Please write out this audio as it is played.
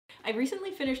I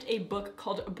recently finished a book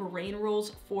called Brain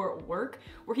Rules for Work,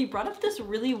 where he brought up this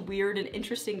really weird and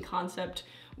interesting concept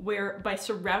where by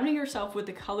surrounding yourself with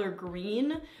the color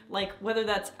green, like whether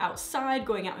that's outside,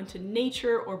 going out into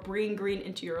nature, or bringing green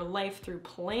into your life through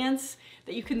plants,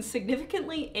 that you can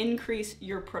significantly increase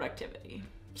your productivity.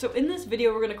 So in this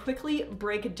video, we're gonna quickly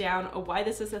break down why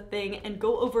this is a thing and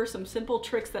go over some simple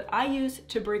tricks that I use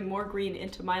to bring more green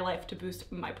into my life to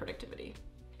boost my productivity.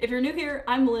 If you're new here,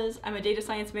 I'm Liz. I'm a data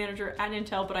science manager at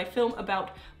Intel, but I film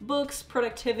about books,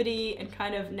 productivity, and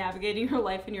kind of navigating your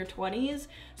life in your 20s.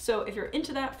 So if you're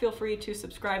into that, feel free to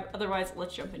subscribe. Otherwise,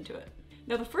 let's jump into it.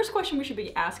 Now, the first question we should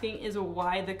be asking is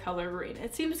why the color green?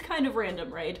 It seems kind of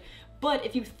random, right? But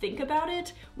if you think about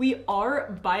it, we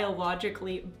are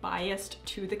biologically biased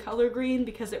to the color green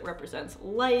because it represents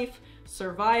life,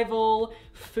 survival,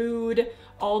 food,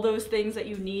 all those things that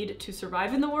you need to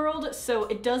survive in the world. So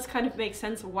it does kind of make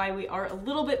sense why we are a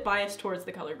little bit biased towards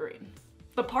the color green.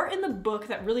 The part in the book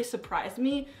that really surprised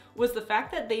me was the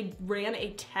fact that they ran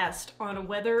a test on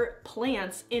whether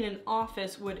plants in an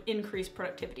office would increase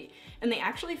productivity. And they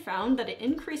actually found that it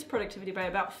increased productivity by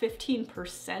about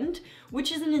 15%,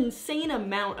 which is an insane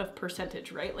amount of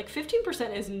percentage, right? Like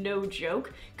 15% is no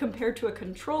joke compared to a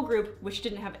control group which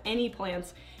didn't have any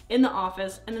plants in the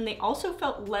office. And then they also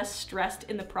felt less stressed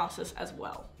in the process as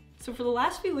well. So for the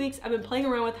last few weeks, I've been playing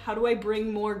around with how do I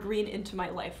bring more green into my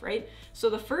life, right? So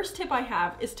the first tip I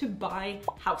have is to buy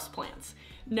houseplants.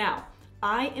 Now,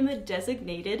 I am a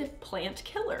designated plant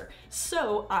killer.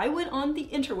 So I went on the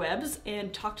interwebs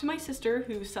and talked to my sister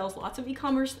who sells lots of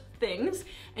e-commerce things,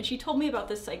 and she told me about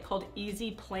this site called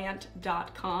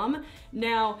easyplant.com.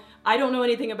 Now, I don't know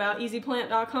anything about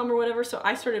easyplant.com or whatever, so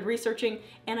I started researching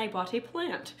and I bought a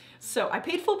plant. So I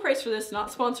paid full price for this,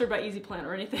 not sponsored by EasyPlant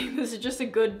or anything. This is just a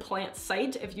good plant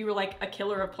site if you were like a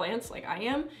killer of plants like I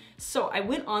am. So I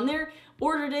went on there,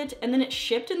 ordered it, and then it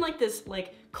shipped in like this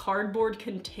cardboard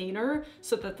container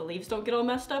so that the leaves don't get all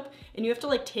messed up, and you have to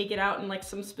like take it out in like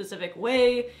some specific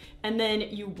way, and then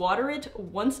you water it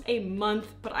once a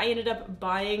month. But I ended up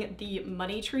buying the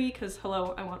money tree because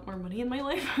hello, I want more money in my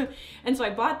life. And so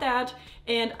I bought that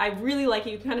and I really like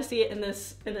it. You can kind of see it in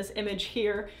this image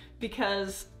here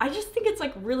because I just think it's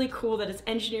like really cool that it's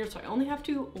engineered so I only have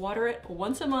to water it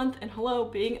once a month. And hello,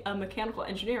 being a mechanical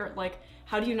engineer, like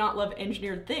how do you not love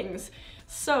engineered things?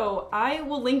 So I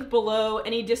will link below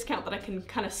any discount that I can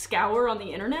kind of scour on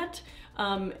the internet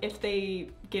if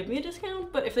they give me a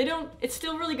discount, but if they don't, it's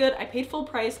still really good. I paid full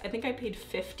price. I think I paid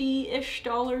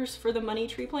 $50-ish for the money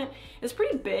tree plant. It's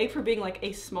pretty big for being like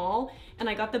a small, and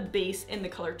I got the base in the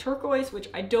color turquoise, which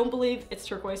I don't believe it's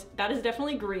turquoise. That is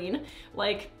definitely green.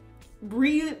 Like,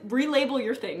 relabel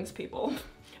your things, people.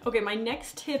 Okay, my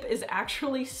next tip is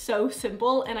actually so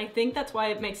simple, and I think that's why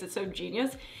it makes it so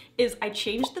genius, is I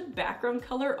changed the background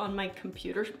color on my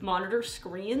computer monitor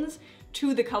screens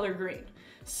to the color green.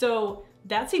 So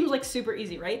that seems like super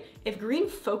easy, right? If green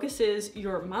focuses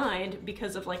your mind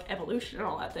because of like evolution and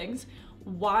all that things,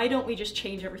 why don't we just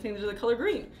change everything to the color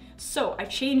green? So I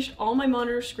changed all my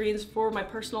monitor screens for my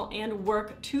personal and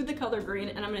work to the color green,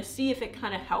 and I'm gonna see if it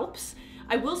kind of helps.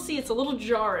 I will see it's a little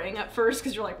jarring at first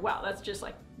because you're like, wow, that's just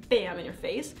like bam in your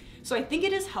face. So I think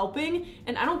it is helping,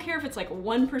 and I don't care if it's like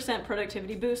 1%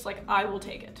 productivity boost, like I will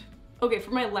take it. Okay,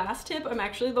 for my last tip, I'm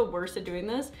actually the worst at doing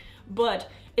this, but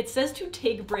it says to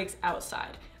take breaks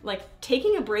outside. Like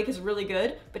taking a break is really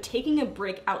good, but taking a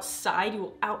break outside, you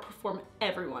will outperform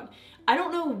everyone. I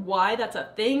don't know why that's a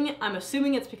thing. I'm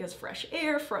assuming it's because fresh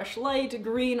air, fresh light,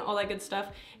 green, all that good stuff.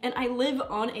 And I live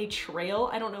on a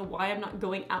trail. I don't know why I'm not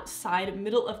going outside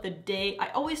middle of the day. I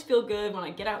always feel good when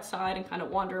I get outside and kind of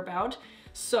wander about.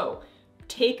 So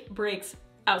take breaks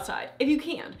outside if you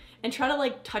can, and try to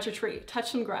like touch a tree,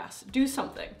 touch some grass, do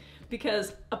something.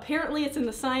 Because apparently it's in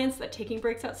the science that taking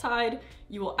breaks outside,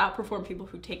 you will outperform people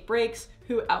who take breaks,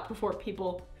 who outperform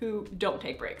people who don't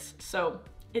take breaks. So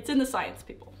it's in the science,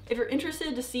 people. If you're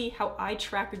interested to see how I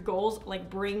track goals, like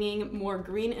bringing more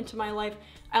green into my life,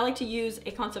 I like to use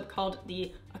a concept called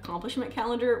the accomplishment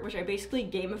calendar, which I basically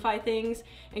gamify things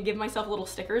and give myself little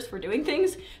stickers for doing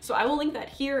things. So I will link that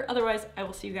here. Otherwise, I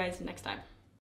will see you guys next time.